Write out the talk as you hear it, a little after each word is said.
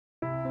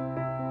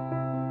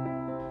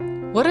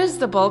What is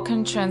the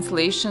Balkan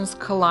Translations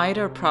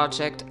Collider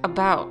Project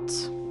about?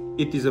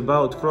 It is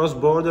about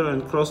cross-border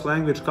and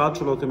cross-language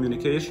cultural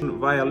communication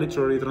via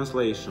literary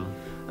translation.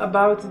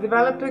 About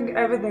developing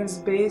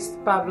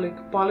evidence-based public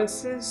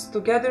policies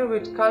together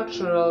with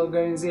cultural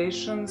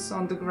organizations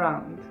on the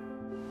ground.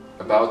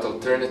 About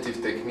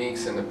alternative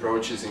techniques and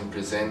approaches in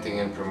presenting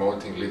and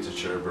promoting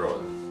literature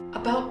abroad.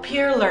 About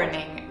peer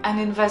learning and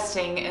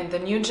investing in the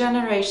new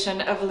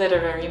generation of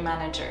literary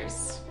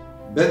managers.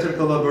 Better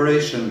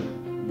collaboration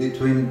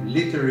between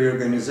literary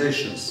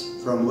organizations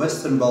from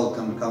Western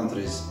Balkan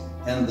countries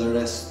and the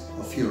rest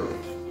of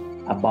Europe.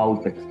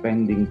 About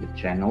expanding the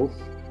channels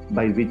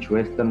by which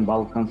Western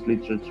Balkans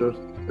literatures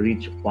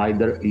reach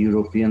wider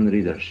European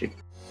readership.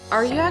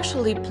 Are you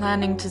actually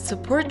planning to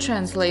support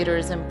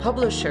translators and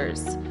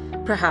publishers,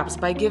 perhaps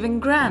by giving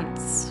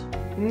grants?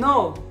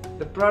 No,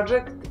 the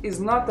project is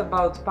not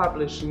about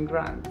publishing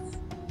grants.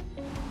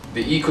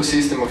 The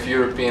ecosystem of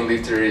European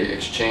literary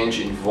exchange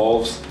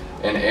involves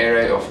an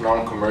array of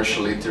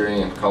non-commercial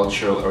literary and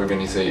cultural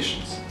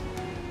organizations.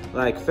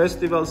 Like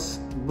festivals,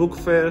 book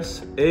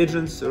fairs,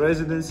 agents,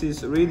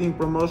 residencies, reading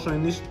promotion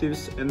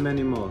initiatives, and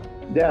many more.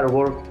 Their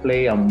work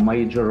plays a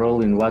major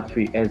role in what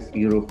we as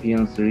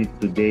Europeans read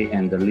today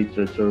and the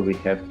literature we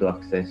have to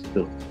access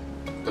to.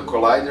 The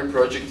Collider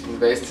project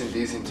invests in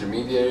these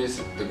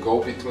intermediaries, the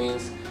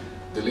go-betweens,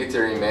 the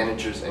literary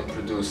managers and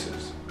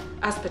producers,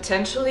 as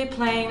potentially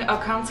playing a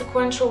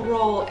consequential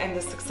role in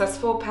the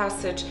successful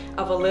passage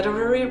of a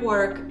literary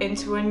work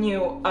into a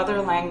new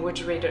other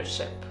language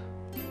readership.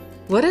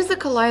 What is the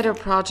Collider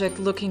project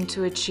looking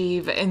to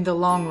achieve in the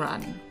long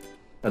run?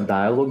 A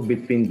dialogue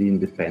between the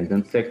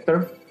independent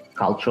sector,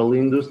 cultural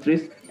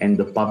industries, and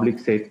the public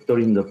sector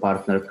in the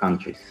partner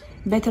countries.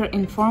 Better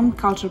informed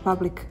cultural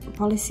public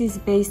policies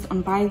based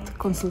on wide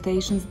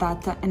consultations,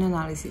 data and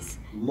analysis.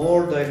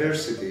 More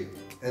diversity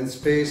and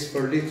space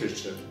for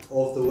literature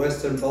of the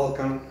Western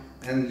Balkan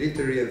and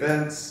literary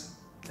events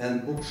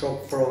and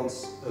bookshop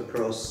fronts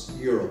across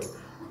Europe.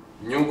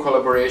 New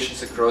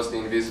collaborations across the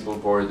invisible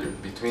border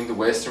between the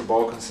Western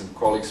Balkans and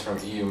colleagues from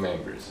EU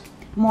members.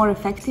 More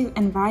effective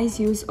and wise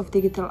use of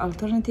digital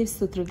alternatives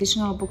to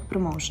traditional book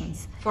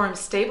promotions. Form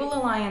stable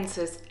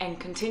alliances and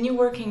continue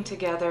working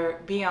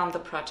together beyond the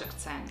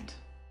project's end.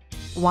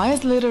 Why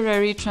is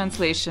literary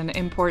translation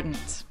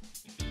important?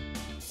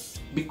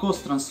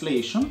 Because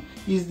translation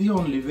is the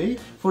only way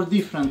for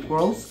different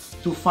worlds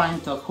to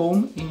find a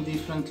home in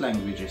different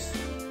languages.